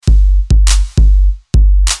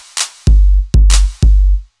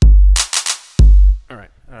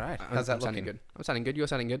How's that I'm sounding looking? good. I'm sounding good. You're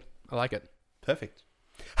sounding good. I like it. Perfect.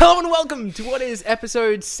 Hello and welcome to what is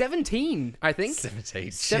episode 17, I think. 17.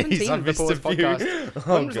 17 Jeez, I of the missed Pause a few. podcast.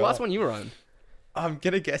 Oh, When was the last God. one you were on? I'm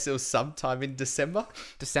going to guess it was sometime in December.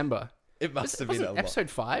 December. It must have been a Wasn't lot. episode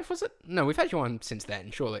 5, was it? No, we've had you on since then,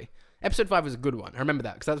 surely. Episode 5 was a good one. I remember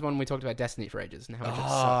that, because that was one we talked about Destiny for ages and how it just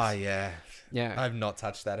sucks. Yeah. Yeah. I've not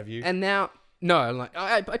touched that, have you? And now, no, like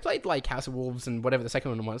I played like House of Wolves and whatever the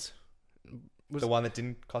second one was. The one that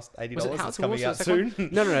didn't cost $80 Was it that's House of coming Wolves? out the second soon?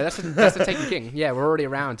 one? No, that's the Taken King. Yeah, we're already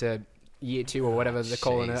around to year 2 or whatever they're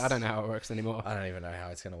calling it. jeez. I don't know how it works anymore. I don't even know how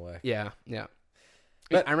it's going to work. Yeah.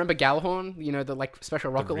 But- I remember Gallahorn, you know, the like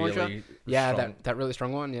special rocket launcher. Really Yeah, strong- that really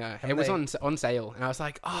strong one. Yeah, Haven't it was they- on sale, and I was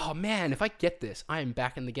like, oh man, if I get this, I am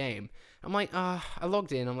back in the game. I'm like, I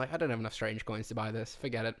logged in. I'm like, I don't have enough strange coins to buy this.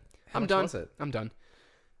 Forget it. How I'm much done. was it? I'm done.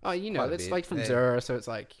 Oh, you know, Quite a it's bit, like from yeah. Zero, so it's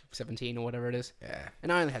like 17 or whatever it is. Yeah.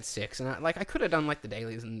 And I only had 6, and I could have done like the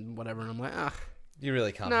dailies and whatever. And I'm like, You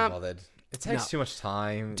really can't Nah. be bothered. It takes No. too much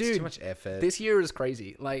time. It's Dude, too much effort. this year is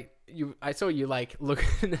crazy. Like I saw you like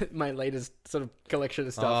looking at my latest sort of collection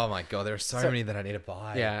of stuff. Oh my God, there are so many that I need to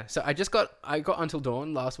buy. Yeah, so I got Until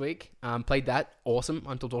Dawn last week. Played that, awesome.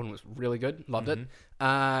 Until Dawn was really good, loved it.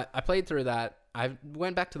 I played through that. I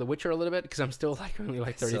went back to The Witcher a little bit because I'm still like only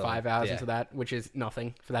like 35 hours yeah. into that, which is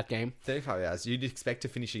nothing for that game. 35 hours. You'd expect to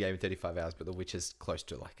finish a game in 35 hours, but The Witcher's close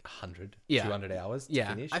to like 100, Yeah. 200 hours to Yeah,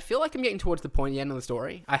 finish. I feel like I'm getting towards the pointy end of the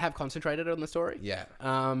story. I have concentrated on the story. Yeah.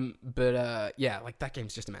 But yeah, like that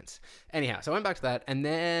game's just immense. Anyhow, so I went back to that, and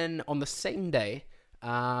then on the same day,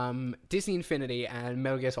 Disney Infinity and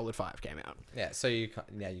Metal Gear Solid 5 came out. Yeah, so you got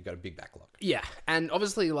a big backlog. Yeah, and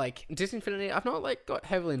obviously, like, Disney Infinity, I've not, like, got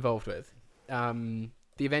heavily involved with.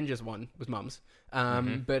 The Avengers one was Mum's.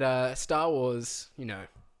 But Star Wars, you know,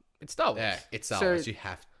 it's Star Wars. Yeah, it's Star So Wars. You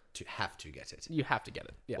have to get it. you have to get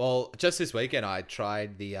it. Yeah. Well, just this weekend I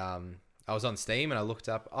tried the I was on Steam and I looked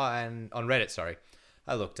up and on Reddit, sorry.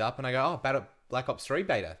 I looked up and I go, Black Ops 3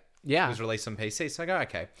 beta Yeah. was released on PC. So I go,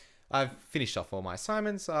 okay, I've finished off all my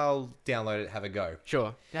assignments. I'll download it, have a go.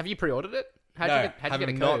 Sure. Have you pre-ordered it? How'd No, you get a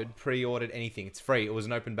haven't code? not pre-ordered anything. It's free. It was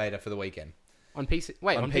an open beta for the weekend. On PC?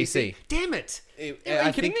 Wait, On on PC? PC. Damn it! Are Are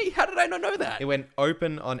you kidding me? How did I not know that? It went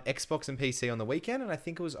open on Xbox and PC on the weekend, and I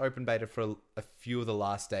think it was open beta for a few of the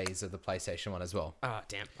last days of the PlayStation one as well. Oh,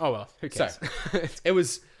 damn. Oh, well. Who cares? It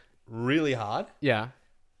was really hard yeah.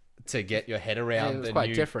 to get your head Yeah, it around was the quite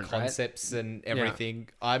new different, right? concepts and everything.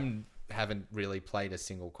 Haven't really played a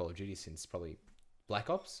single Call of Duty since probably Black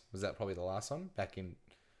Ops. Was that probably the last one back in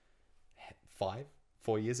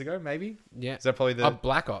 4 years ago, maybe? Yeah. Is that probably the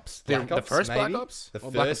Black Ops. Black The Ops, first maybe? Black Ops? The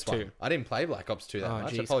Or Black Ops first one. 2? I didn't play Black Ops 2 that Oh,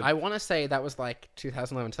 much. jeez. I want to say that was like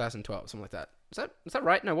 2011, 2012, something like that. Is that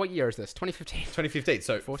right? No, what year is this? 2015. 2015,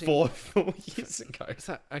 so 14? four years ago. Is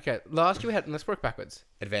that, okay, last year we had, let's work backwards.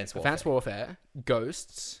 Advanced Warfare. Advanced Warfare,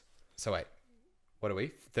 Ghosts. So wait, what are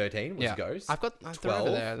we? 13 was Yeah. Ghost. I've got 12.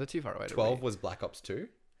 over there. They're too far away. to 12 read. was Black Ops 2.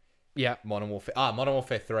 Yeah. Modern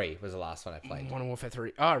Warfare 3 was the last one I played, Modern Warfare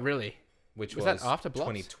 3. Oh, really? which Was was that after Blops?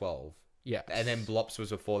 2012. Yeah. And then Blops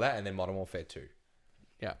was before that, and then Modern Warfare 2.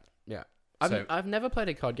 Yeah. Yeah. So- I've never played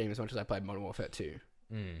a COD game as much as I played Modern Warfare 2.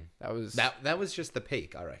 That was... That was just the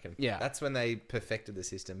peak, I reckon. Yeah. That's when they perfected the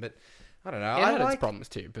system. But I don't know. it I had like, its problems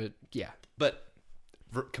too, but yeah. but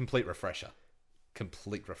complete refresher.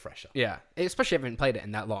 Complete refresher. Yeah. Especially if I haven't played it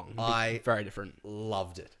in that long. It'd be I- very different.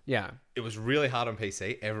 Loved it. Yeah. It was really hard on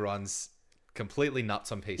PC. Everyone's completely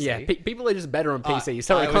nuts on PC. Yeah. People are just better on PC.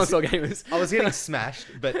 Sorry, I was- console gamers. I was getting smashed,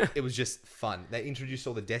 but it was just fun. They introduced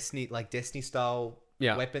all the Destiny style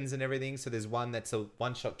Yeah. weapons and everything. So there's one that's a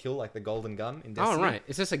one-shot kill, like the golden gun in Destiny. Oh, right.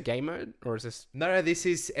 Is this a game mode or is this... No, this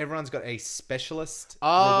is everyone's got a specialist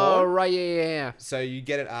Oh, reward. right. Yeah. So you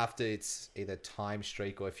get it after it's either time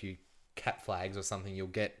streak or if you cap flags or something, you'll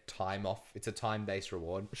get time off. It's a time-based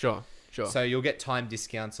reward. Sure. So you'll get time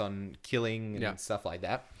discounts on killing and Yeah. stuff like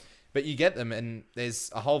that. But you get them, and there's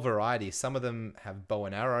a whole variety. Some of them have bow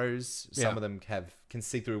and arrows. Some Yeah. of them can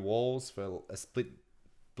see through walls for a split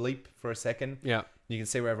bleep for a second. Yeah. You can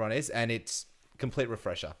see where everyone is, and it's complete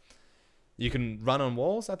refresher. You can run on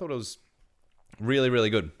walls. I thought it was really, really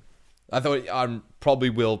good. I thought I probably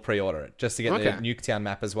will pre-order it just to get the Okay. Nuketown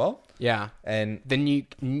map as well. Yeah. And The new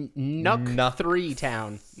Nuck 3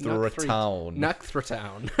 town. Nuck-3-town.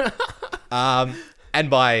 Nuck-3-town. and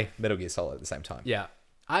buy Metal Gear Solid at the same time. Yeah.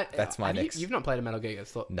 That's my next- You've not played a Metal Gear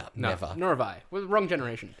Solid? No, never. Nor have I. Well, wrong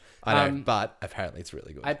generation. I know, but apparently it's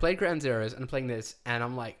really good. I played Ground Zeroes and I'm playing this, and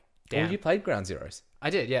I'm like, damn. you played Ground Zeroes. I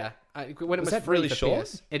did, yeah. When it was that free really for short?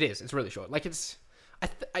 PS. It is. It's really short. Like, it's...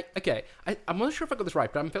 I'm not sure if I got this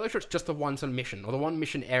right, but I'm fairly sure it's just the one sort of mission or the one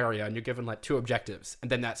mission area, and you're given like 2 objectives, and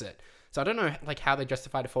then that's it. So I don't know like how they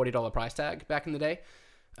justified a $40 price tag back in the day.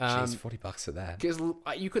 Jeez, $40 for that. Because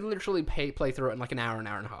you could literally play through it in like an hour and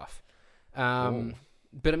a half.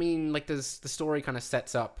 But I mean, like, the story kind of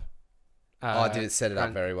sets up. Did it set it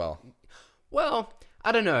up very well? Well,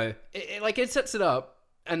 I don't know. It sets it up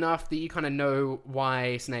enough that you kind of know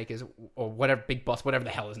why Snake is, or whatever big boss, whatever the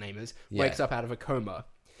hell his name is, wakes up out of a coma.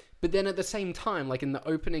 But then at the same time, like in the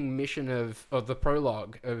opening mission of the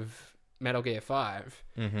prologue of Metal Gear 5,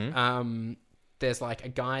 there's like a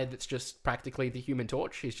guy that's just practically the Human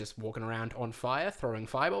Torch. He's just walking around on fire, throwing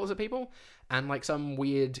fireballs at people, and like some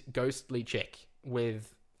weird ghostly chick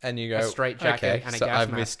with a straight jacket and a gas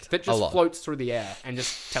mask that just floats through the air and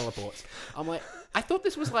just teleports. I'm like, I thought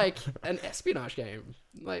this was like an espionage game.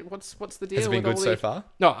 Like, what's the deal? Has it been good so far?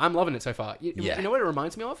 No, I'm loving it so far. You know what it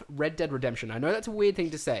reminds me of? Red Dead Redemption. I know that's a weird thing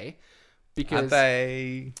to say because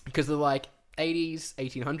they're like 80s,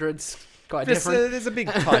 1800s. Quite different. There's a big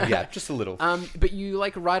time gap, just a little. But you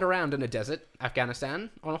like ride around in a desert, Afghanistan,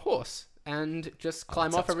 on a horse and just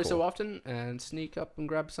climb off every so often and sneak up and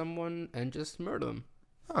grab someone and just murder them.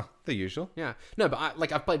 Oh, the usual. Yeah. No, but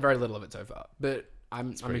I've played very little of it so far, but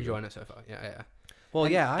I'm enjoying it so far. Yeah. Well,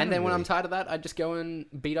 and then when I'm tired of that, I just go and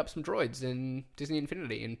beat up some droids in Disney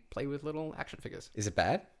Infinity and play with little action figures. Is it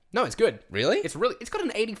bad? No, it's good. Really? It's got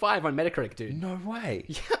an 85 on Metacritic, dude. No way.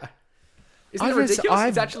 Yeah. Isn't it ridiculous?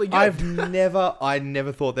 It's actually good. I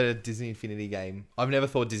never thought that a Disney Infinity game. I've never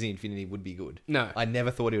thought Disney Infinity would be good. No, I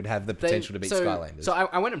never thought it would have the potential to beat Skylanders. So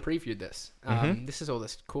I went and previewed this. This is all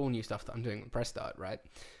this cool new stuff that I'm doing with Press Start, right?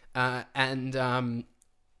 And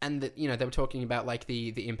that, you know, they were talking about like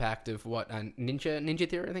the impact of what Ninja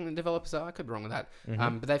Theory, I think the developers are. I could be wrong with that.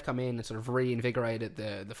 But they've come in and sort of reinvigorated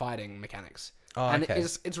the fighting mechanics. And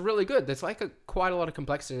it's really good. There's like quite a lot of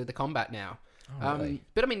complexity to the combat now. Oh, really?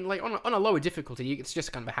 But I mean, like on a lower difficulty, it's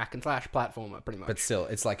just kind of a hack and slash platformer, pretty much. But still,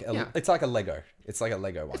 it's like a Lego. It's like a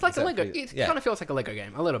Lego one. It's like a Lego. It kind of feels like a Lego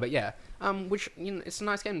game a little bit, yeah. Which, you know, it's a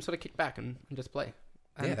nice game to sort of kick back and just play.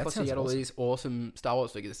 And that plus sounds you get all these awesome Star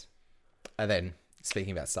Wars figures. And then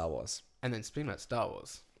speaking about Star Wars,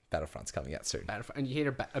 Battlefront's coming out soon. And you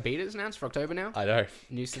hear a beta is announced for October now? I know.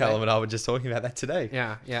 Callum and I were just talking about that today.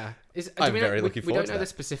 Yeah. I'm very looking forward to We don't know that. the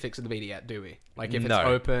specifics of the beta yet, do we? Like if it's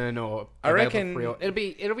open or I reckon it'll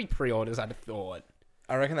be pre-orders, I'd have thought.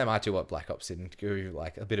 I reckon they might do what Black Ops did and do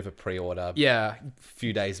like a bit of a pre-order. Yeah. A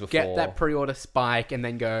few days before. Get that pre-order spike and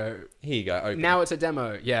then go, here you go, open. Now it's a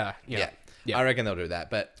demo. Yeah. I reckon they'll do that,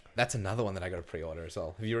 but that's another one that I got to pre-order as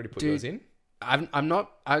well. Have you already put yours in? I'm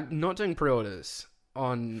not doing pre-orders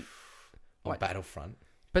on Battlefront.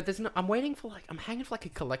 But there's no. I'm hanging for like a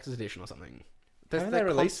collector's edition or something. Haven't they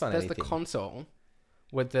released one? There's the console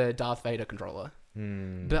with the Darth Vader controller.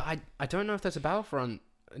 But I don't know if there's a Battlefront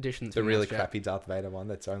edition. The really crappy Darth Vader one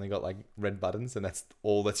that's only got like red buttons and that's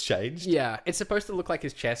all that's changed. Yeah, it's supposed to look like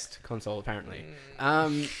his chest console apparently.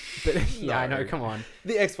 But yeah, I know. Come on.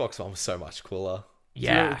 The Xbox one was so much cooler.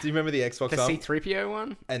 Yeah. Do you remember the Xbox one? The C-3PO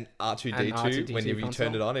one? And R2-D2, when you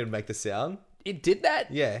turned it on, it would make the sound. It did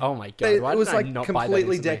that? Yeah. Oh my god. Why it was did I like not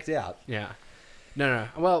completely buy that decked out. Yeah. No.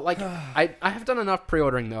 Well, like I have done enough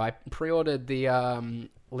pre-ordering though. I pre-ordered the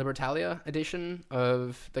Libertalia edition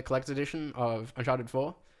of the collector's edition of Uncharted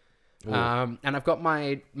 4. And I've got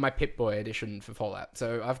my Pip-Boy edition for Fallout.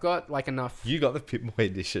 So I've got like enough. You got the Pip-Boy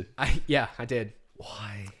edition? Yeah, I did.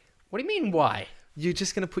 Why? What do you mean why? You're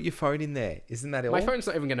just going to put your phone in there. Isn't that all? My phone's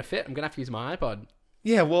not even going to fit. I'm going to have to use my iPod.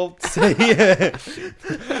 Yeah, well, see, yeah.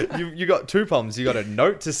 You got two problems. You got a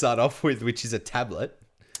Note to start off with, which is a tablet.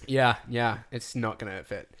 Yeah. It's not going to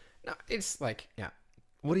fit. No, it's like, yeah.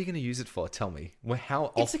 What are you going to use it for? Tell me. Well,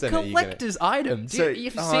 how often it's a collector's item.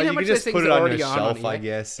 You've seen how much those things put it are on your already shelf, I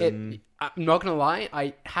guess. I'm not going to lie.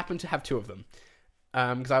 I happen to have two of them.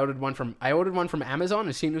 Because I ordered one from Amazon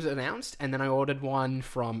as soon as it was announced, and then I ordered one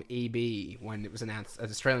from EB when it was announced as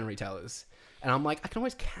Australian retailers. And I'm like, I can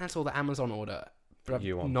always cancel the Amazon order, but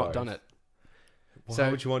I've not done it. Why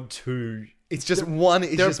would you want two? It's just one.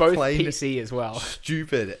 It's they're just both plain PC as well.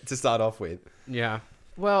 Stupid to start off with. Yeah.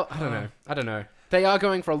 Well, I don't know. They are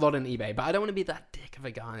going for a lot on eBay, but I don't want to be that dick of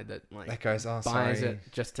a guy that buys it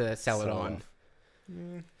just to sell it on.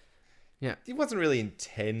 Yeah, it wasn't really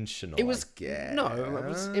intentional. It was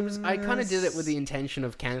It was. I kind of did it with the intention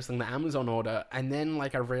of canceling the Amazon order, and then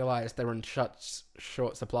like I realized they were in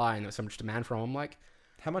short supply and there was so much demand for them. I'm like,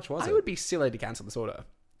 how much was it? I would be silly to cancel this order.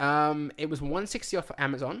 It was $160 off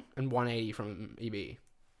Amazon and $180 from EB.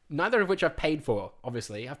 Neither of which I've paid for.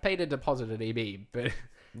 Obviously, I've paid a deposit at EB, but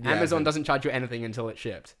Amazon doesn't charge you anything until it's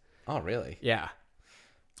shipped. Oh, really? Yeah.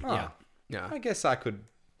 Oh. Yeah. Yeah. I guess I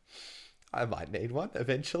might need one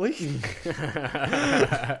eventually.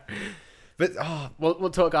 But We'll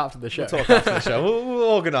talk after the show. We'll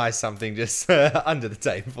organise something just under the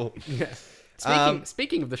table. Yeah.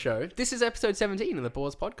 Speaking of the show, this is episode 17 of the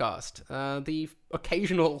Pause Podcast. The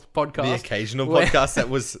occasional podcast. The occasional podcast that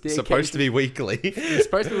was supposed to be weekly. It was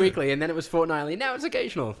supposed to be weekly, and then it was fortnightly. Now it's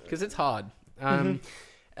occasional, because it's hard.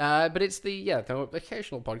 But it's the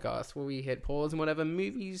occasional podcast where we hit pause and whatever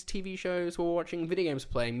movies, TV shows we're watching, video games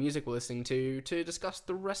we're playing, music we're listening to discuss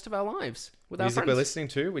the rest of our lives with our friends. Music we're listening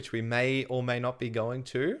to, which we may or may not be going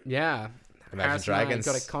to. Yeah. Imagine Dragons.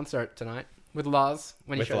 Got a concert tonight. With Lars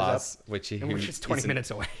when he shows up, which is 20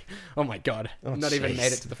 minutes away. Oh my god! Not even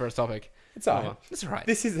made it to the first topic. It's alright. It's alright.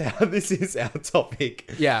 This is our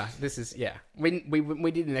topic. Yeah, We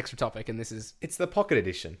did an extra topic, and this is it's the pocket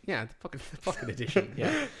edition. Yeah, the pocket edition.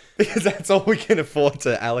 Yeah, because that's all we can afford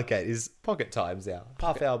to allocate is pocket times our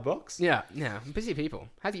half-hour blocks. Yeah. Busy people.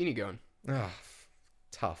 How's uni going? Oh,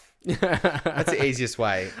 tough. That's the easiest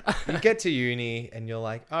way. You get to uni and you're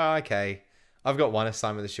like, oh, okay. I've got one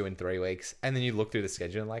assignment that's due in 3 weeks. And then you look through the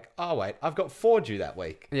schedule and like, oh, wait, I've got 4 due that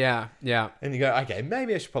week. Yeah. And you go, okay,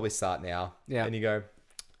 maybe I should probably start now. Yeah. And you go,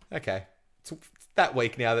 okay, it's that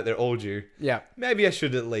week now that they're all due. Yeah. Maybe I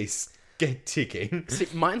should at least get ticking. See,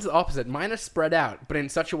 mine's the opposite. Mine are spread out, but in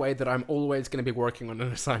such a way that I'm always going to be working on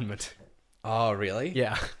an assignment. Oh, really?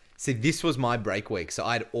 Yeah. See, this was my break week, so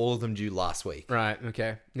I had all of them due last week. Right,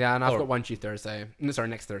 okay. Yeah, and I've got one due Thursday. No, sorry,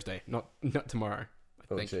 next Thursday. Not tomorrow.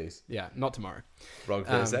 Oh, jeez. Yeah, not tomorrow. Wrong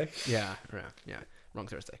Thursday? Yeah, wrong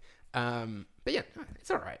Thursday. But yeah,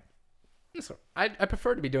 it's all right. I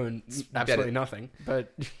prefer to be doing absolutely nothing,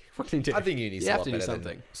 but what can you do? I think uni's a lot better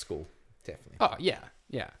than school, definitely. Oh, yeah.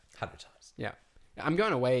 100 times. Yeah. I'm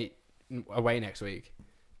going away next week,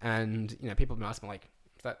 and, people have been asking me, like,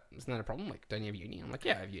 isn't that a problem? Like, don't you have uni? I'm like,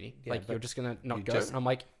 yeah, I have uni. Yeah, like, you're just going to not go? just- And I'm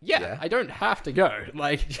like, yeah, I don't have to go.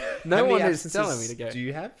 Like, no How many one is absences telling me to go. Do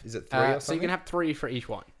you have? Is it 3 or something? So you can have 3 for each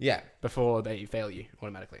one. Yeah. Before they fail you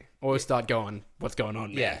automatically. Or start going, what's going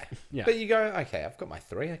on, man? Yeah. But you go, okay, I've got my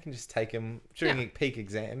 3. I can just take them during peak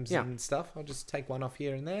exams and stuff. I'll just take one off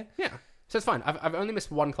here and there. Yeah. So it's fine. I've only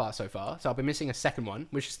missed 1 class so far, so I'll be missing a second one,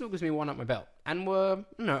 which still gives me 1 up my belt. And we're,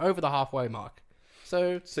 over the halfway mark.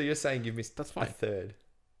 So you're saying you've missed that's fine. a third?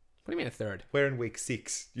 What do you mean a third? We're in week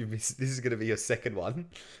 6. This is going to be your second one.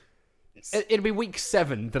 It'll be week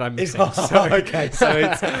 7 that I'm missing. Okay, so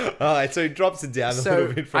it's all right. So it drops it down a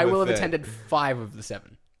little bit. From I will have attended 5 of the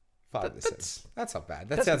 7. 5 of the 7. That's not bad.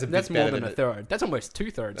 That sounds a bit That's more better than a third. That's almost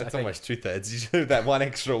 2/3. That's almost 2/3. You do that one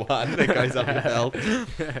extra one that goes up your belt.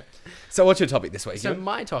 So what's your topic this week? So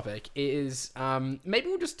my topic is maybe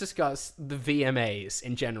we'll just discuss the VMAs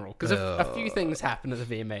in general, because a few things happen at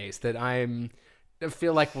the VMAs that I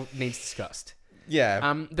feel like needs discussed.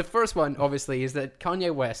 Yeah. The first one, obviously, is that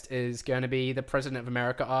Kanye West is going to be the president of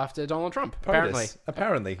America after Donald Trump.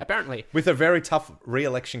 Apparently. With a very tough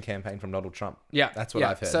re-election campaign from Donald Trump. Yeah. That's what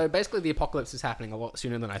I've heard. So basically the apocalypse is happening a lot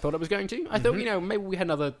sooner than I thought it was going to. I thought, maybe we had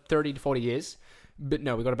another 30 to 40 years. But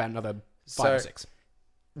no, we got about another 5 or 6.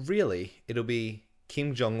 Really, it'll be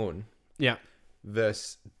Kim Jong-un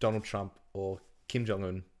versus Donald Trump, or Kim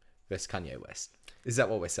Jong-un versus Kanye West. Is that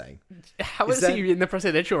what we're saying? How is he in the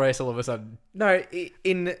presidential race all of a sudden? No,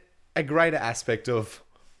 in a greater aspect of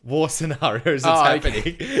war scenarios that's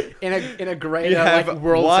happening. In a greater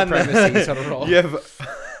world supremacy sort of role. You have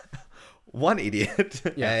one idiot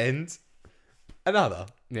and another.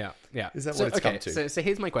 Yeah. Is that what it's come to? So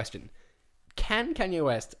here's my question. Can Kanye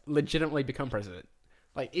West legitimately become president?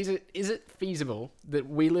 Like, is it feasible that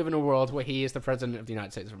we live in a world where he is the president of the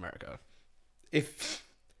United States of America?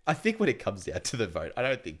 I think when it comes down to the vote, I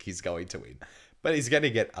don't think he's going to win. But he's going to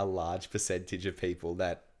get a large percentage of people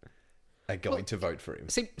that are going to vote for him.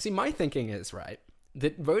 See, my thinking is, right,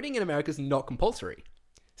 that voting in America is not compulsory.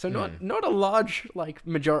 So not a large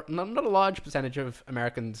not a large percentage of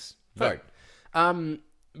Americans vote.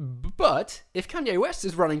 But if Kanye West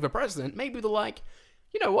is running for president, maybe they're like,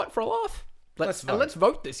 you know what, for a laugh, let's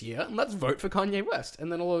vote this year and let's vote for Kanye West.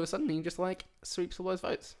 And then all of a sudden he just sweeps all those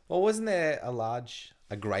votes. Well, wasn't there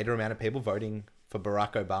a greater amount of people voting for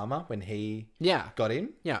Barack Obama when he got in?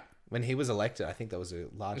 Yeah. When he was elected, I think there was a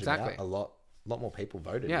large amount, a lot more people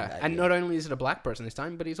voted. Yeah, and not only is it a black person this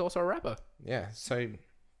time, but he's also a rapper. Yeah, so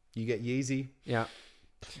you get Yeezy. Yeah.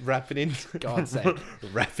 Rapping in God's sake.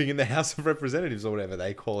 Rapping in the House of Representatives or whatever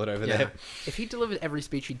they call it over there. If he delivered every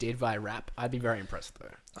speech he did via rap, I'd be very impressed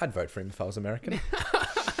though. I'd vote for him if I was American.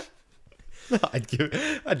 I'd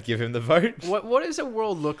give him the vote. What does a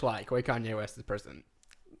world look like where Kanye West is president?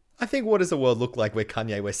 I think what does the world look like where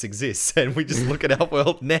Kanye West exists? And we just look at our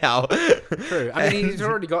world now. True. I mean, he's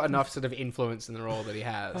already got enough sort of influence in the role that he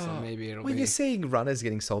has. So maybe it'll When be... you're seeing runners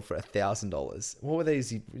getting sold for $1,000, what were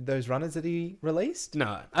those runners that he released?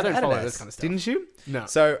 No, I don't follow this kind of stuff. Didn't you? No.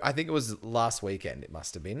 So I think it was last weekend. It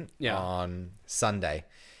must have been on Sunday.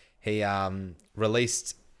 He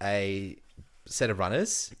released a set of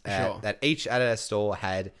runners that each Adidas store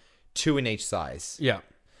had 2 in each size. Yeah.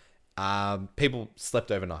 People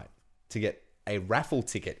slept overnight to get a raffle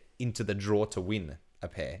ticket into the draw to win a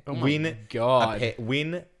pair. Oh my God.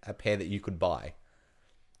 Win a pair that you could buy.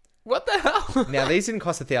 What the hell? Now, these didn't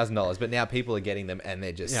cost $1,000, but now people are getting them and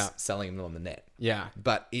they're just selling them on the net. Yeah.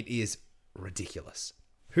 But it is ridiculous.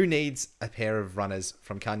 Who needs a pair of runners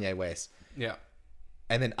from Kanye West? Yeah.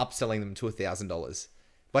 And then upselling them to $1,000?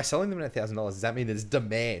 By selling them at $1,000, does that mean there's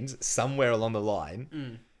demand somewhere along the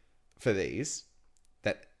line for these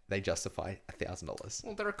that they justify $1,000?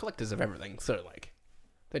 Well, they're collectors of everything, so like,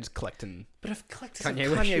 they just collect and... But if collectors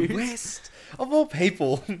Kanye of Kanye West, of all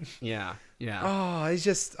people. Yeah, yeah. Oh,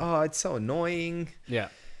 it's so annoying. Yeah.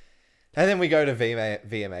 And then we go to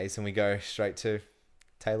VMAs and we go straight to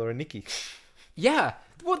Taylor and Nicki. Yeah.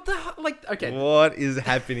 What the hell? Like, okay. What is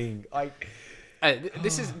happening?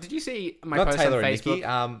 This is... Did you see my Not post Taylor on and Facebook?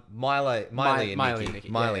 Nicki. Miley and Nicki.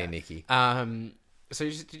 Miley and Nicki. So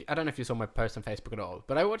I don't know if you saw my post on Facebook at all,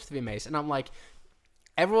 but I watched the VMAs and I'm like,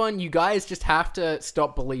 everyone, you guys just have to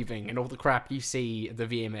stop believing in all the crap you see at the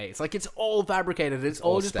VMAs. Like, it's all fabricated. It's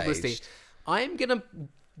all just staged. publicity. I'm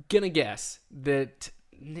gonna guess that...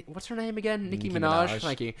 What's her name again? Nicki Minaj.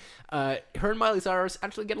 Thank you. Her and Miley Cyrus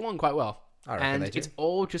actually get along quite well. I reckon and they do. It's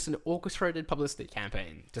all just an orchestrated publicity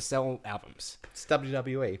campaign to sell albums. It's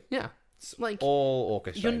WWE. Yeah. It's like... All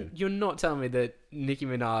orchestrated. You're not telling me that Nicki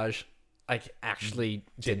Minaj... like, actually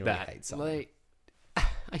did Genuinely that. hate someone. Like,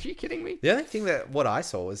 are you kidding me? The only thing what I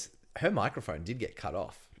saw was her microphone did get cut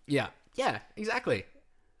off. Yeah. Yeah, exactly.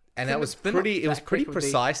 And that was pretty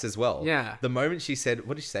precise as well. Yeah. The moment she said,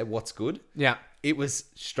 what did she say? What's good? Yeah. It was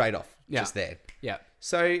straight off. Yeah. Just there. Yeah.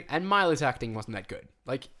 So... And Miley's acting wasn't that good.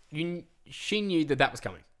 Like, she knew that was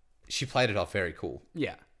coming. She played it off very cool.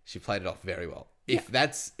 Yeah. She played it off very well. If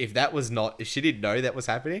she didn't know that was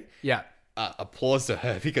happening... Yeah. Applause to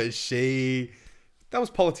her because that was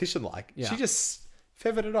politician-like. Yeah. She just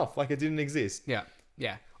feathered it off like it didn't exist. Yeah.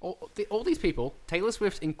 Yeah. All these people, Taylor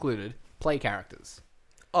Swift included, play characters.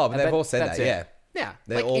 Oh, but they've all said that, it. yeah. Yeah.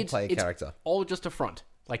 They all play a character. It's all just a front.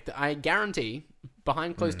 Like, I guarantee,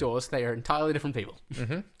 behind closed doors, they are entirely different people.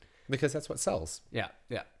 Mm-hmm. Because that's what sells. Yeah.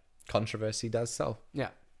 Yeah. Controversy does sell. Yeah.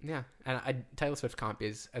 Yeah. And Taylor Swift can't be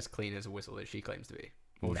as clean as a whistle as she claims to be.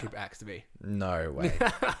 Or she acts to be. No way.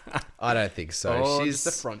 I don't think so. Oh, she's just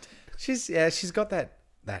the front. She's got that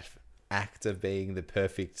act of being the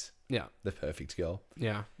perfect girl.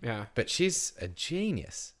 Yeah, yeah. But she's a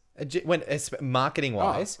genius. When marketing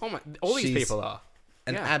wise, oh my! All these people are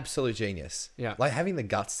an absolute genius. Yeah, like having the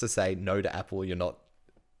guts to say no to Apple. We're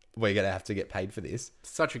gonna have to get paid for this.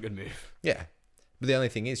 Such a good move. Yeah, but the only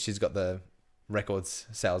thing is she's got the records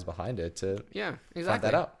sales behind her to front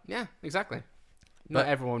that up. Yeah, exactly. Not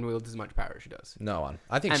everyone wields as much power as she does. No one.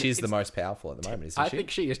 I think she's the most powerful at the moment, isn't she? I think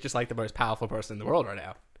she is just like the most powerful person in the world right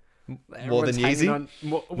now. More than Yeezy?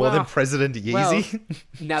 More than President Yeezy? Well,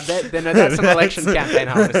 now that's an election campaign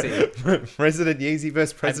I want to see. President Yeezy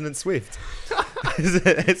versus President Swift.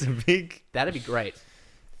 It's a big... That'd be great.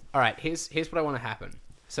 All right, here's what I want to happen.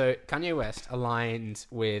 So Kanye West aligned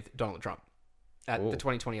with Donald Trump at the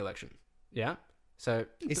 2020 election. Yeah? So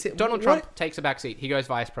Donald Trump takes a back seat. He goes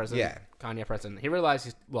vice president. Yeah. Kanye president. He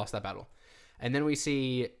realizes he's lost that battle. And then we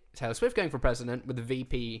see Taylor Swift going for president with the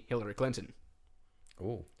VP Hillary Clinton.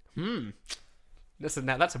 Ooh. That's a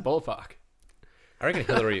ballpark. I reckon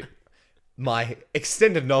Hillary... my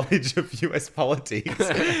extended knowledge of US politics...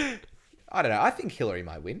 I don't know. I think Hillary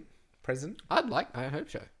might win president. I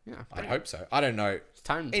hope so. Yeah. I hope so. I don't know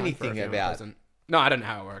anything about... No, I don't know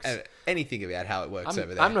how it works. Anything about how it works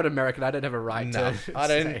over there. I'm not American. I don't have a right to. I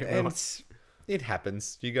don't. It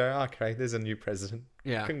happens. You go, okay, there's a new president.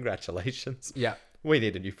 Yeah. Congratulations. Yeah. We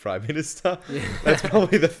need a new prime minister. Yeah. That's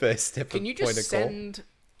probably the first step. Can you just send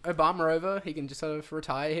Obama over? He can just sort of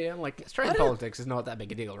retire here. Like, Australian politics is not that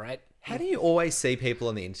big a deal, right? How do you always see people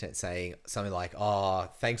on the internet saying something like, "Oh,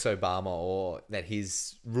 thanks Obama," or that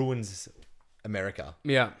his ruins America?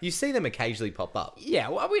 Yeah. You see them occasionally pop up. Yeah,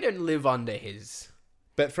 well, we don't live under his...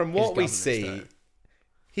 But from what we see,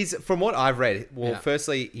 from what I've read,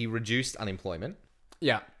 firstly, he reduced unemployment.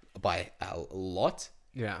 Yeah. By a lot.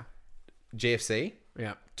 Yeah. GFC.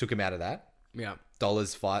 Yeah. Took him out of that. Yeah.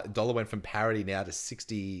 Dollar went from parity now to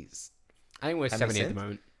 60... I think we're 70 at the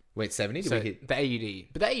moment. Wait, 70? Did So we hit? the AUD,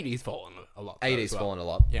 but the AUD's fallen a lot. though, AUD's as well. fallen a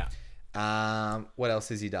lot. Yeah. What else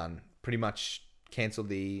has he done? Pretty much cancelled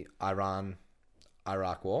the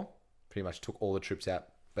Iran-Iraq war. Pretty much took all the troops out,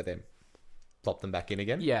 but then plopped them back in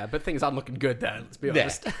again. Yeah, but things aren't looking good there. Let's be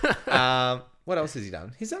honest. What else has he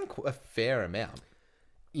done? He's done a fair amount.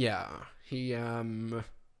 Yeah, he got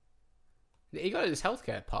his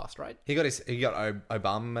healthcare passed, right? He got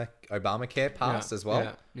Obamacare passed as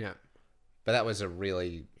well. Yeah. But that was a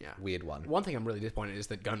really weird one. One thing I'm really disappointed is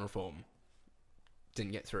that gun reform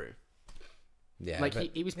didn't get through. Yeah, Like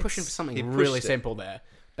he was pushing for he something pushed really it. simple there.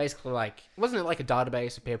 Basically, like, wasn't it like a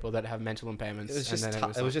database of people that have mental impairments? It was just and then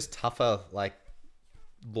it was just tougher like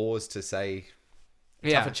laws to say.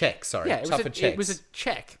 yeah. Tougher checks. Sorry, Yeah, tougher checks. it was a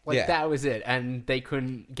check. Like Yeah. that was it, and they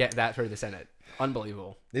couldn't get that through the Senate.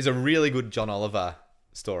 Unbelievable. There's a really good John Oliver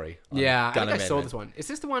story. On Yeah, I gun think I saw amendment. this one. Is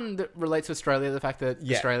this the one that relates to Australia? The fact that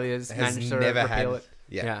Yeah. Australia's Has managed to never repeal had- it.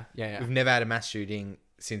 Yeah. We've never had a mass shooting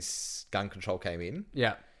since gun control came in,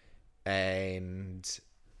 Yeah. and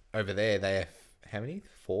over there they have how many?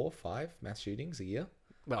 4, 5 mass shootings a year,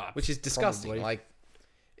 Well, which is disgusting. probably. Like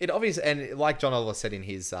it obviously, and like John Oliver said in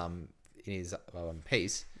his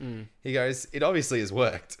piece, he goes, "It obviously has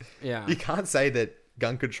worked. Yeah. You can't say that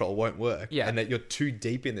gun control won't work, Yeah. and that you're too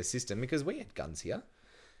deep in the system because we had guns here."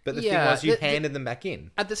 But the Yeah, thing was, you the- handed them back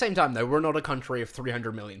in. At the same time, though, we're not a country of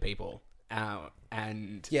 300 million people,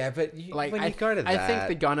 and Yeah, but like when you go to that, I think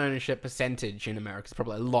the gun ownership percentage in America is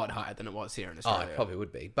probably a lot higher than it was here in oh, Australia. it probably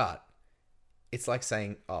would be. But it's like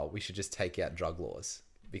saying, "Oh, we should just take out drug laws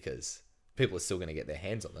because people are still going to get their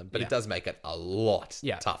hands on them." But Yeah. it does make it a lot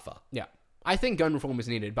tougher. Yeah, I think gun reform is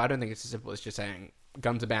needed, but I don't think it's as simple as just saying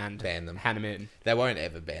guns are banned, Ban them. hand them in. They won't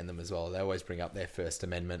ever ban them as well. They always bring up their First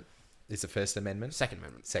Amendment. Is the First Amendment? Second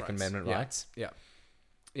Amendment. Second rights. Amendment Yeah. rights.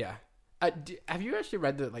 Yeah. Have you actually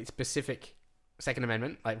read the like specific Second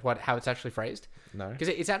Amendment, like how it's actually phrased? No. Because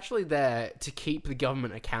it's actually there to keep the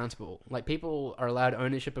government accountable. Like people are allowed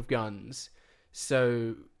ownership of guns.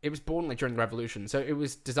 So it was born like during the revolution. So it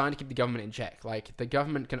was designed to keep the government in check. Like the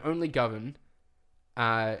government can only govern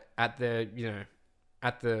at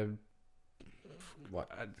the what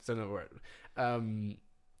I don't know word.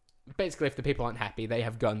 Basically, if the people aren't happy, they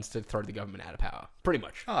have guns to throw the government out of power. Pretty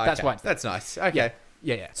much. Oh, That's okay. why. It's That's nice. Okay.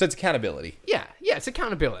 Yeah. So it's accountability. Yeah. It's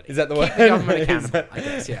accountability. Is that the Keep word? the government Is accountable, that- I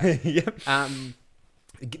guess. Yeah. Yep.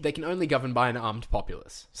 They can only govern by an armed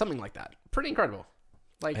populace, something like that. Pretty incredible.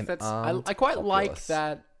 Like An that's armed I quite like populace.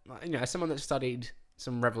 that. You know, as someone that studied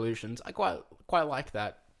some revolutions, I quite like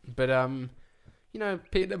that. But you know,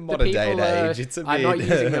 In a modern day and age, it's a are not bit-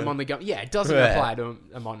 using them on the gun. Yeah, it doesn't Yeah. apply to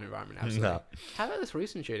a modern environment. Absolutely. No. How about this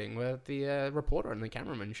recent shooting where the reporter and the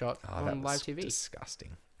cameraman shot Oh, that on was live TV,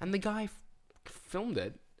 disgusting. and the guy filmed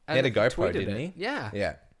it. He had a and GoPro, tweeted didn't it. he? Yeah.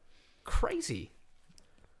 Yeah. Crazy.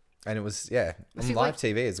 And it was, on See, live like,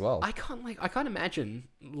 TV as well. I can't imagine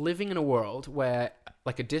living in a world where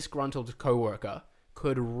like a disgruntled coworker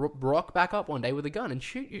could rock back up one day with a gun and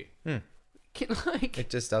shoot you. It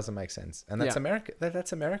just doesn't make sense. And that's Yeah. America.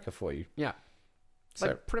 That's America for you. Yeah. So,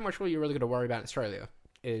 Like pretty much all you're really going to worry about in Australia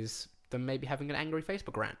is them maybe having an angry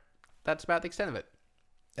Facebook rant. That's about the extent of it.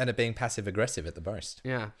 and it being passive aggressive at the most.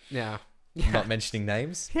 Yeah. Not mentioning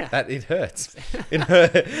names. Yeah. That it hurts. It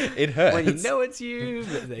hurts. When you know it's you,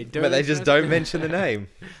 but they don't. but they just don't mention the name.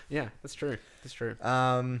 Yeah, that's true. That's true.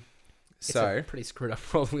 It's So a pretty screwed up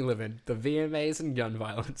world we live in. The VMAs and gun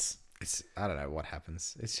violence. it's, I don't know what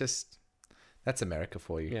happens. It's just, that's America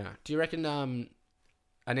for you. Yeah. Do you reckon?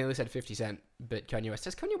 I nearly said 50 Cent, but Kanye West.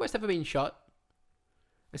 Has Kanye West ever been shot?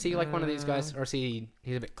 Is he like one of these guys, or is he's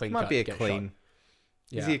a bit clean? Might cut be a to get clean.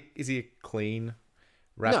 shot? Yeah. Is he a clean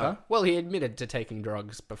rapper? No. Well, he admitted to taking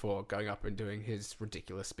drugs before going up and doing his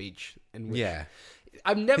ridiculous speech. In which Yeah.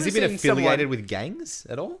 I've never Has he been seen affiliated with gangs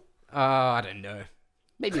at all? I don't know.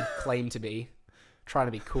 Maybe claim to be. Trying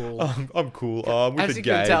to be cool. I'm cool. I'm with As a you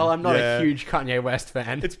gang. can tell, I'm not Yeah. a huge Kanye West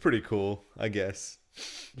fan. It's pretty cool, I guess.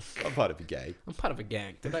 I'm part of a gang. I'm part of a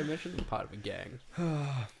gang. Did I mention I'm part of a gang?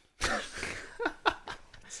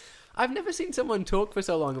 I've never seen someone talk for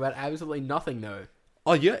so long about absolutely nothing, though.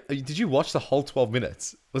 Oh, yeah? Did you watch the whole 12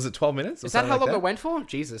 minutes? Was it 12 minutes? or Is that something how like long it went for?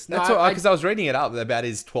 Jesus. No, That's because I was reading it up about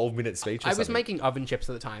his 12-minute speech or I was something. making oven chips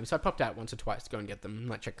at the time, so I popped out once or twice to go and get them,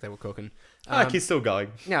 like check they were cooking. he's still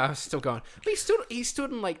going. Yeah, I was still going. But he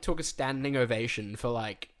stood and like took a standing ovation for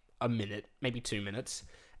like a minute, maybe 2 minutes,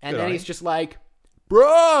 and Good then on he's him. just like,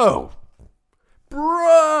 "Bro,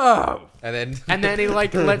 And and then he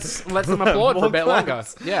like lets them applaud for a bit longer.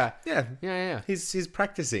 claps. Yeah, Yeah. yeah. He's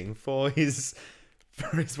practicing for his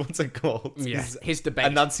for his, what's it called? Yeah, his debate.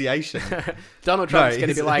 Enunciation. Donald Trump's going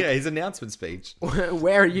to be like, his announcement speech.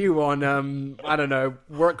 where are you on, I don't know,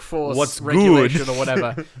 workforce What's regulation good? or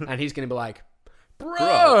whatever? And he's going to be like,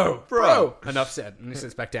 bro. Enough said. And he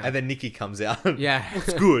sits back down. And then Nikki comes out. Yeah.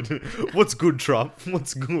 What's good? What's good, Trump?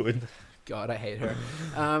 What's good? God, I hate her.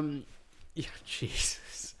 Yeah,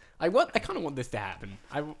 Jesus. I kind of want this to happen.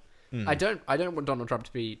 I don't want Donald Trump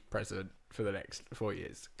to be president for the next 4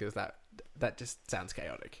 years because that just sounds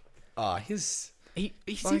chaotic. He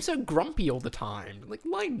seems so grumpy all the time. Like,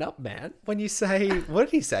 lighten up, man. when you say, what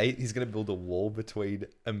did he say? He's going to build a wall between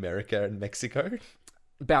America and Mexico?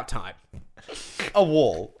 About time. A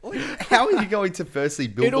wall? How are you going to firstly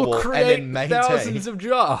build a wall and create then maintain? thousands of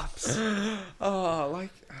jobs.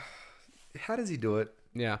 How does he do it?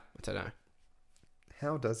 Yeah, I don't know.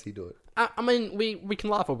 How does he do it? I mean, we can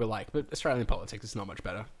laugh all we like, but Australian politics is not much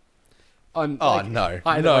better. No.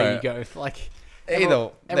 Either way you go, like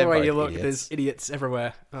everywhere you look, idiots. there's idiots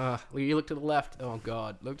everywhere. You look to the left, oh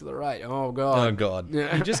god. Look to the right, oh god. Oh god,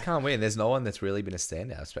 Yeah. you just can't win. There's no one that's really been a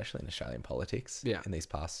standout, especially in Australian politics. Yeah. In these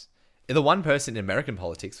past, the one person in American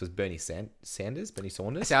politics was Bernie Saunders.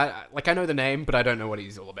 See, I know the name, but I don't know what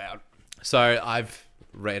he's all about. So I've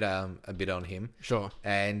read a bit on him. Sure.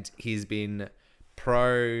 And he's been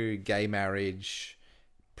pro gay marriage,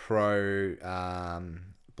 pro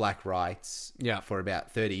black rights. Yeah. For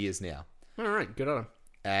about 30 years now. All right, good on him.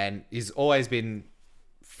 And he's always been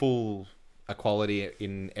full equality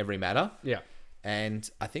in every matter. Yeah. And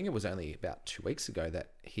I think it was only about 2 weeks ago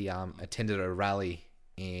that he attended a rally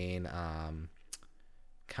in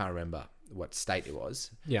can't remember what state it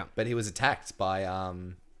was. Yeah. But he was attacked by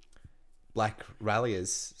black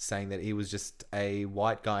ralliers saying that he was just a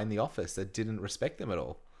white guy in the office that didn't respect them at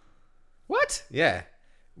all. What? Yeah.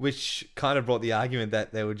 Which kind of brought the argument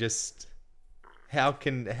that they were just... How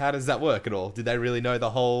does that work at all? Did they really know the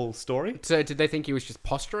whole story? So did they think he was just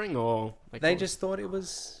posturing, or like They just thought he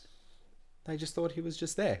was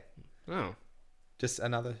just there. Oh. Just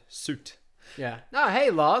another suit. Yeah. Oh, hey,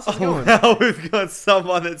 Lars. How's it going? Now we've got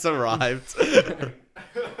someone that's arrived.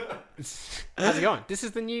 How's it going? This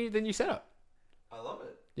is the new setup. I love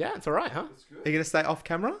it. Yeah, it's all right, huh? It's good. Are you going to stay off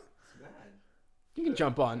camera? It's mad. You can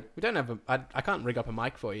jump on. We don't have I can't rig up a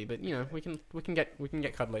mic for you, but you know we can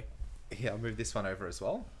get cuddly. Yeah, I'll move this one over as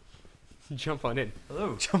well. Jump on in.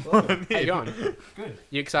 Hello. Jump on in. How you going? Good.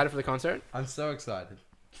 You excited for the concert? I'm so excited.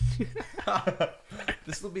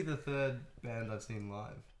 This will be the third band I've seen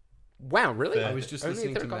live. Wow, really? Fair. I was just Only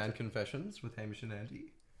listening a to third Man concert? Confessions with Hamish and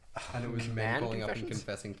Andy. And it was Man men calling up and Confessions?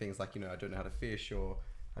 confessing things like, I don't know how to fish, or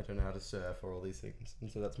I don't know how to surf, or all these things.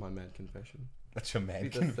 And so that's my man confession. That's your man Be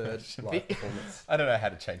the third confession. live performance. I don't know how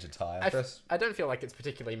to change a tire. I don't feel like it's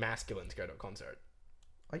particularly masculine to go to a concert.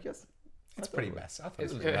 I guess. It's pretty messy. I thought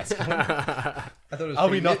it was It's- masculine. I thought it was Are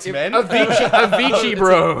we pretty- not it- men? Avicii,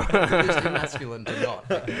 bro. It's masculine to not.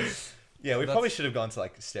 Yeah, we That's- probably should have gone to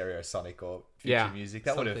like Stereosonic or Future Yeah. Music.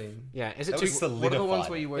 That would have. Something. Yeah, is it That too was solidified. What are the ones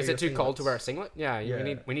where you wear is your it too cold to singlets? wear a singlet? Yeah, Yeah,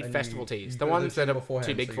 we need and festival you tees. go The to ones that gym are beforehand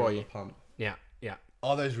too big so for you're on you. the pump. Yeah, yeah.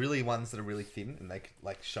 Oh, those really ones that are really thin and they could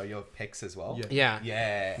like show your pecs as well. Yeah.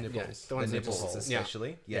 Yeah. Yeah. Nipples. the ones The that just- nipples. yeah.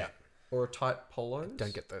 Especially. Yeah. Or tight polos.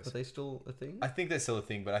 Don't get those. Are they still a thing? I think they're still a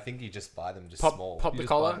thing, but I think you just buy them just Pop small. pop You the just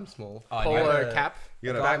buy collar, them small. Oh, polo Yeah. cap. You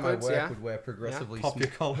A gotta guy at my backwards, work yeah. would wear progressively pop your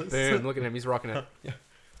collars. Boom! Look at him, he's rocking it.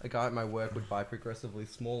 A guy at my work would buy progressively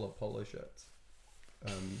smaller polo shirts. I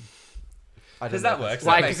don't Does know that if work? that's-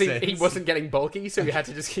 Why? makes Because he sense. wasn't getting bulky, so he had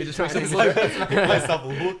to just keep just trying makes to. it It's like, make myself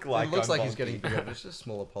look like It looks I'm like he's bulky. getting bigger, but it's just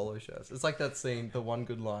smaller polo shirts. It's like that scene, the one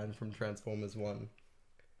good line from Transformers 1.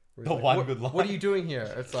 where he's The like, one "What- good line." What are you doing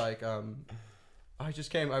here? It's like, I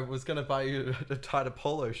was going to buy you a tighter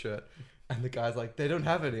polo shirt. And the guy's like, they don't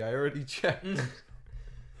have any. I already checked.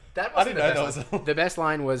 That I wasn't didn't the know best that line. was. The best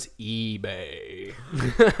line was eBay.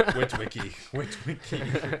 Which wiki? Which wiki?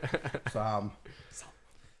 Sam.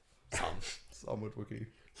 Some. Would wiki.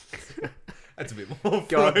 That's a bit more.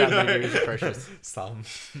 God, that Frodo. movie was atrocious. Some.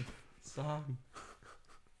 Sam.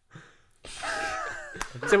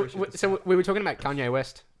 So we were talking about Kanye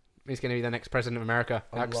West. He's going to be the next president of America.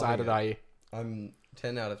 How I'm loving excited it. are you? I'm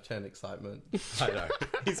 10 out of 10 excitement. I know.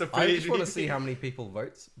 He's a I pretty. just want to see how many people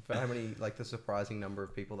votes, for how many, like the surprising number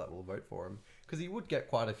of people that will vote for him. Because he would get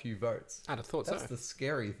quite a few votes. I'd have thought That's so. the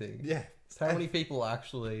scary thing. Yeah. It's how many people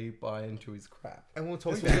actually buy into his crap. And we'll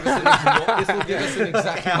talk This will about give us an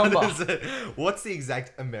exact How number. does it- what's the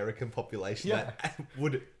exact American population that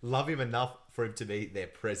would love him enough for him to be their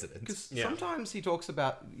president? Because sometimes he talks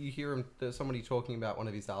about, you hear him, there's somebody talking about one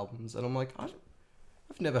of his albums, and I'm like, I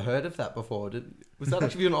I've never heard of that before. Was that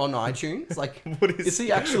actually on iTunes? Like, What is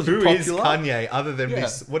he actually who popular? is Kanye other than Yeah.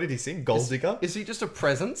 this? What did he sing? Gold Digger? Is he just a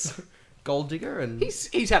presence? Gold Digger and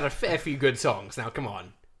He's had a fair few good songs. Now, come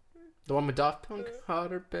on. The one with Daft Punk,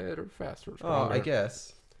 harder, better, faster, oh, stronger. I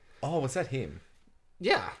guess. Oh, was that him?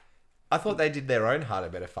 Yeah, I thought they did their own Harder,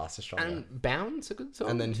 Better, Faster, Stronger. and Bound's a good song.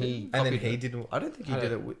 And then too. he And then copied he it. didn't. I don't think he I did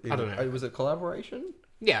don't- it. I don't know. Was it collaboration?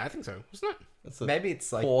 Yeah, I think so. Wasn't it? That's a Maybe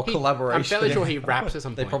it's like. poor I'm collaboration. fairly sure he raps at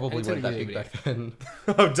some They point. probably It's in weren't a that music big video. back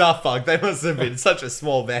then. Oh, Daft Punk. They must have been such a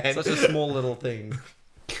small band. Such a small little thing.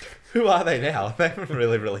 Who are they now? They haven't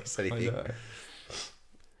really released I anything. know.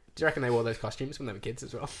 Do you reckon they wore those costumes when they were kids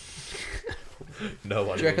as well? No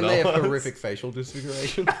one. Do you reckon will they know have us. horrific facial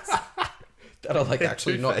disfigurations that are like They're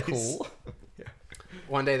actually not Two-Face. cool?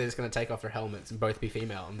 One day they're just going to take off their helmets and both be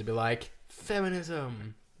female, and they'll be like,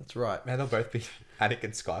 feminism. That's right. Man, they'll both be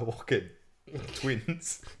Anakin Skywalker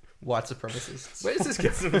twins. White supremacists. Where's this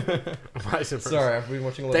going? Why is it- Sorry, I've been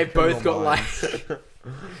watching a lot. They've of both Criminal got Minds.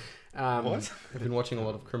 like. What? I've been watching a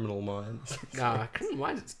lot of Criminal Minds. Nah, Criminal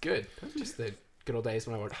Minds, it's good. That's just the good old days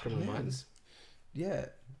when I watched Criminal man. Minds. Yeah, I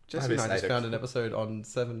Jesse and I missed just eight found an episode on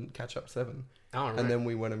Catch Up 7, Oh, right. and then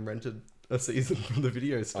we went and rented a season from the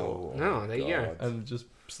video store Oh, there you go. God. and just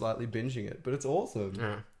slightly binging it. But it's awesome.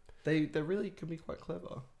 Yeah. They really can be quite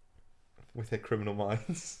clever. With their criminal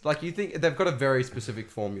minds. Like you think they've got a very specific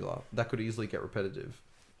formula that could easily get repetitive,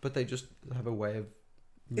 but they just have a way of.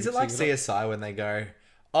 Is it like mixing up. CSI when they go,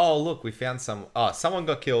 oh, look, we found some. Oh, someone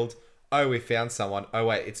got killed. Oh, we found someone. Oh,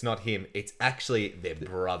 wait, it's not him. It's actually their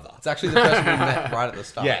brother. It's actually the person we met right at the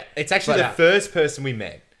start. Yeah, it's actually But- the first person we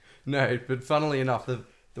met. No, but funnily enough, the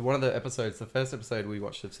one of the episodes, the first episode we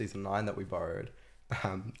watched of season 9 that we borrowed,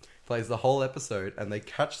 plays the whole episode, and they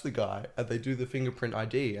catch the guy and they do the fingerprint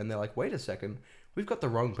ID, and they're like, "Wait a second, we've got the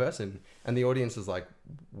wrong person," and the audience is like,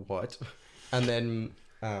 "What?" And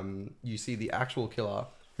then you see the actual killer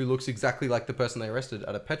who looks exactly like the person they arrested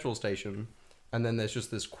at a petrol station, and then there's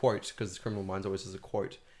just this quote because Criminal Minds always has a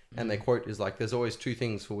quote, and their quote is like, "There's always two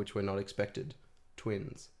things for which we're not expected: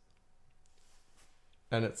 twins."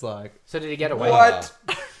 And it's like, So did he get away? what?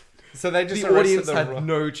 So they just The arrested audience the had wrong-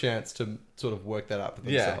 no chance to sort of work that out for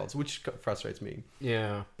Yeah. themselves, which frustrates me.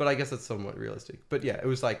 Yeah. But I guess it's somewhat realistic. But yeah, it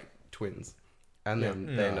was like twins, and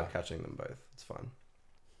then they end No. up catching them both. It's fine.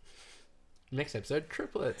 Next episode,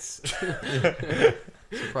 triplets.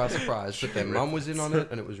 Surprise, surprise! But their mum was in on it,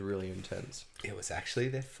 and it was really intense. It was actually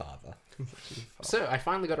their father. So I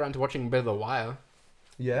finally got around to watching a bit of The Wire.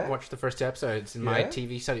 Yeah. I watched the first two episodes in my Yeah?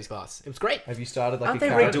 TV studies class. It was great. Have you started like Aren't a they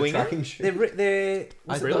character redoing tracking it? shoot? They're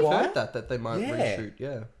I've really? heard that they might Yeah. reshoot.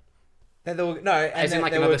 Yeah. They were, no, and As in, they,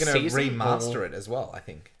 like, they were another going to season, remaster or- it as well, I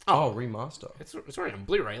think. Oh, remaster. It's already on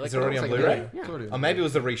Blu-ray. Like, Is it already looks on like a Blu-ray? Blu-ray, Yeah. It's already on Or maybe it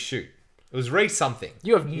was a reshoot. It was re-something.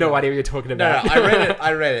 You have no idea what you're talking No, about. I read it.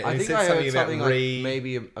 I read it. And I it think said I something heard about something re... like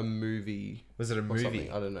maybe a movie Was it a or movie?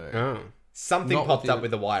 something. I don't know. Oh. Something Not popped with the- up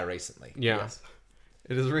with The Wire recently. Yeah. Yes.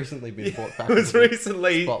 It has recently been brought back. It was into the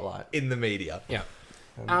recently spotlight. in the media. Yeah.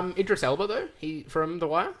 Idris Elba though, he from The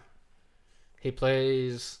Wire. He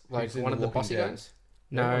plays like Who's in one The of the Walking bossy Dead? guys.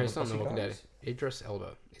 Yeah, No, one of he's the not in The bossy Walking Dead. guys. Idris Elba.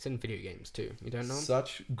 He's in video games too. You don't know him?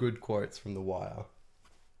 Such good quotes from The Wire.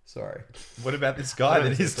 Sorry. What about this guy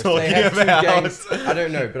that he's They talking have two about? gangs. I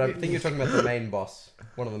don't know, but I think you're talking about the main boss.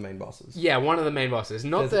 One of the main bosses. Yeah, one of the main bosses.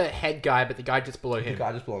 Not There's- the head guy, but the guy just below The him.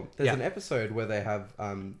 guy just belongs. There's Yeah. an episode where they have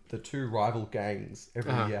the two rival gangs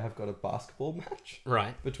every Uh-huh. year have got a basketball match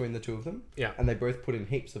Right. between the two of them. Yeah. And they both put in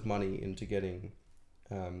heaps of money into getting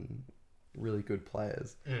really good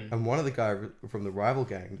players. And one of the guy from the rival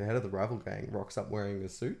gang, the head of the rival gang, rocks up wearing a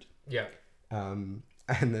suit. Yeah.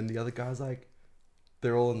 And then the other guy's like,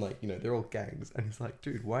 they're all in like, they're all gangs. And he's like,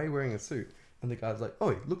 dude, why are you wearing a suit? And the guy's like,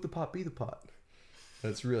 oh, look the part, be the part.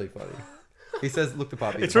 And it's really funny. He says, look the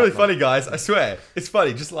part, be It's the really part. funny, guys. I swear. It's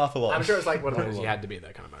funny. Just laugh along. I'm sure it's like one of Not those you alone. had to be at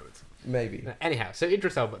that kind of moments. Maybe. Anyhow, so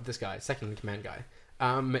Idris Elba, this guy, second in command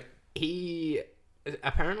guy, he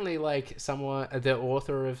apparently like someone, the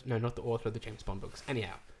author of not the author of the James Bond books.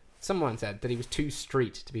 Anyhow, someone said that he was too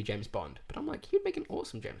street to be James Bond, but I'm like, he'd make an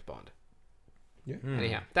awesome James Bond. Yeah.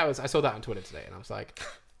 Anyhow, I saw that on Twitter today, and I was like,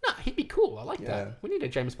 nah, he'd be cool. I like Yeah. that. We need a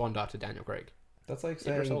James Bond after Daniel Craig. That's like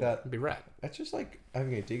Idris saying Elba that. would be rad. That's just like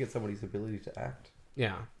having a dig at somebody's ability to act.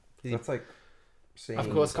 Yeah. That's like seeing. Of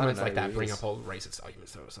course, I don't comments know, like that bring just- up all racist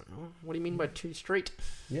arguments. Though, it's like, oh, what do you mean by too straight?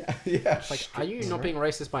 Yeah, yeah. It's like, are you not being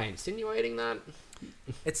racist by insinuating that?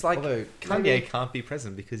 It's like Although Kanye can't be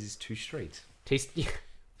president because he's too straight.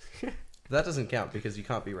 that doesn't count because you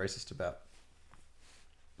can't be racist about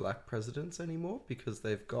black presidents anymore because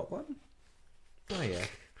they've got one. Oh yeah,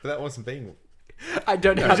 but that wasn't being. I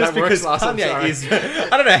don't know how Just that works, because Lars. I'm Kanye sorry. is...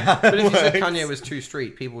 I don't know how But if you said works. Kanye was too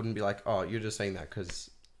street, people wouldn't be like, "Oh, you're just saying that because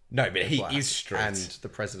No, but he black." is street. And the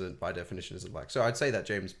president, by definition, isn't black. So I'd say that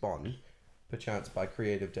James Bond, perchance by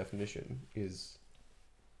creative definition, is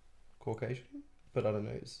Caucasian. But I don't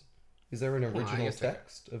know. Is there an original guess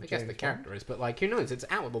text of I James guess the Bond? character is, but like, who knows? It's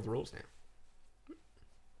out with all the rules now.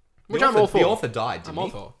 The Which I'm author- all for. The author died, I'm didn't all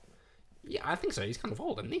he? for. Yeah, I think so. He's kind of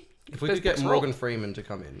old, isn't he? If we Those could get books are Morgan old. Freeman to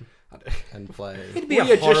come in and play, It'd We be a are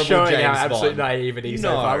just horrible showing James our absolute Bond. naivety so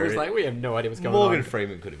far. No. It's like, we have no idea what's going Morgan on.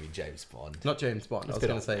 Freeman could have been James Bond. not James Bond. I was bit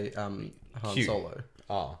going to say Han Q. Solo.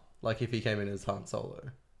 Oh. Like if he came in as Han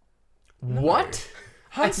Solo. What?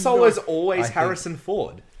 Han Solo's always I think- Harrison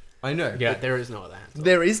Ford. I know. Yeah, but there is no that.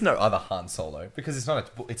 There is no other Han Solo because it's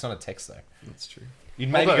not a text though. that's true.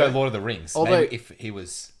 You'd maybe Although- go Lord of the Rings. although- Maybe if he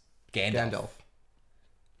was Gandalf. Gandalf.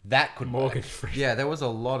 That could Morgan work. Freeman. Yeah, there was a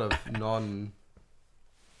lot of non-African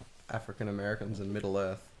Americans in Middle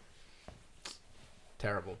Earth.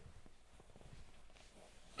 Terrible.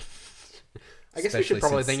 I guess we Especially should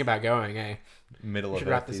probably since think about going, eh? Middle We of should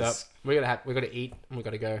wrap Earth this up. is- We gotta eat and we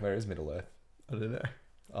gotta go. Where is Middle Earth? I don't know.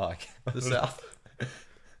 Oh, okay. The South.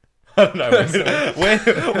 I don't know.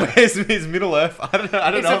 Where's Middle Earth? I don't know. I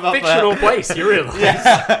don't It's know a about fictional that. place, you realize?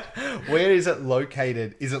 Yeah. Where is it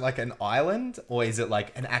located? Is it like an island or is it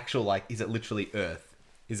like an actual is it literally Earth?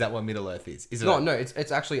 Is that what Middle Earth is? Is it? No,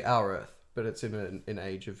 it's actually our Earth, but it's in an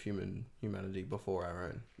age of humanity before our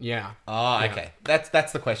own. Yeah. Oh, Yeah. okay.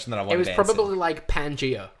 That's the question that I wanted It was to answer. probably like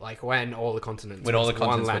Pangea, like when all the continents When all the went to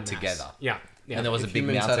one continents were landmass. together. Yeah. Yeah. And there was a If big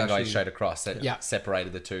humans had mountain going actually- straight across that Yeah.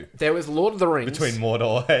 separated the two. There was Lord of the Rings. Between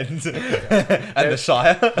Mordor and the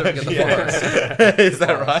Shire. forget the forest. Is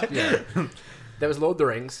that right? Yeah. There was Lord of the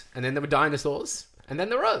Rings, and then there were dinosaurs, and then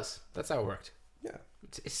there were us. That's how it worked. Yeah.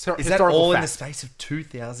 It's Is that historical all in the fact. space of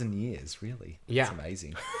 2,000 years? Really? Yeah. That's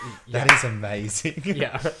amazing. Yeah. That is amazing.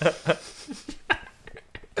 Yeah.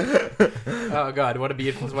 Oh god, what a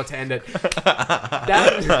beautiful spot to end it.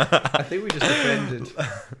 That, I think we just offended.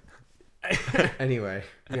 Anyway.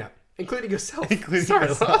 yeah, including yourself. Including Sorry,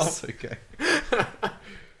 yourself. Lars. Okay.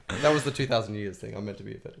 That was the 2,000 years thing. I'm meant to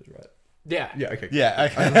be offended, right? Yeah. Yeah, okay. Yeah,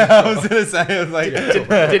 okay. I was going to say, I was like,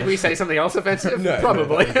 Did we say something else offensive? No,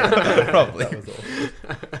 Probably. probably.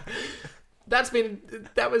 That was all.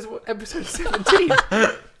 That was episode 17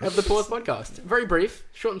 of the Pause Podcast. Very brief,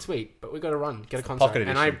 short and sweet, but we've got to run, get a concert, pocket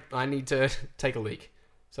and edition. I need to take a leak.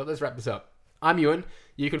 So let's wrap this up. I'm Ewan.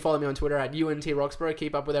 You can follow me on Twitter at UNTRoxborough.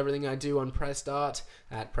 Keep up with everything I do on Press Start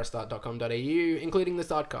at pressstart.com.au, including the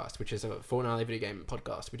Startcast, which is a fortnightly video game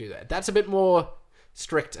podcast we do there. That's a bit more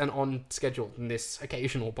strict and on schedule than this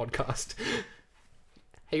occasional podcast.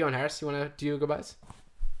 Hey, you on, Harris? You want to do your goodbyes?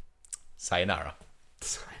 Sayonara.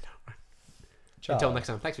 Ciao. Until next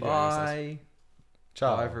time. Thanks for joining us. Lars. Bye.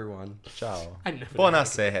 Ciao. Bye, everyone. Ciao. I never know.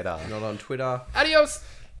 Buonasera. Not on Twitter. Adios!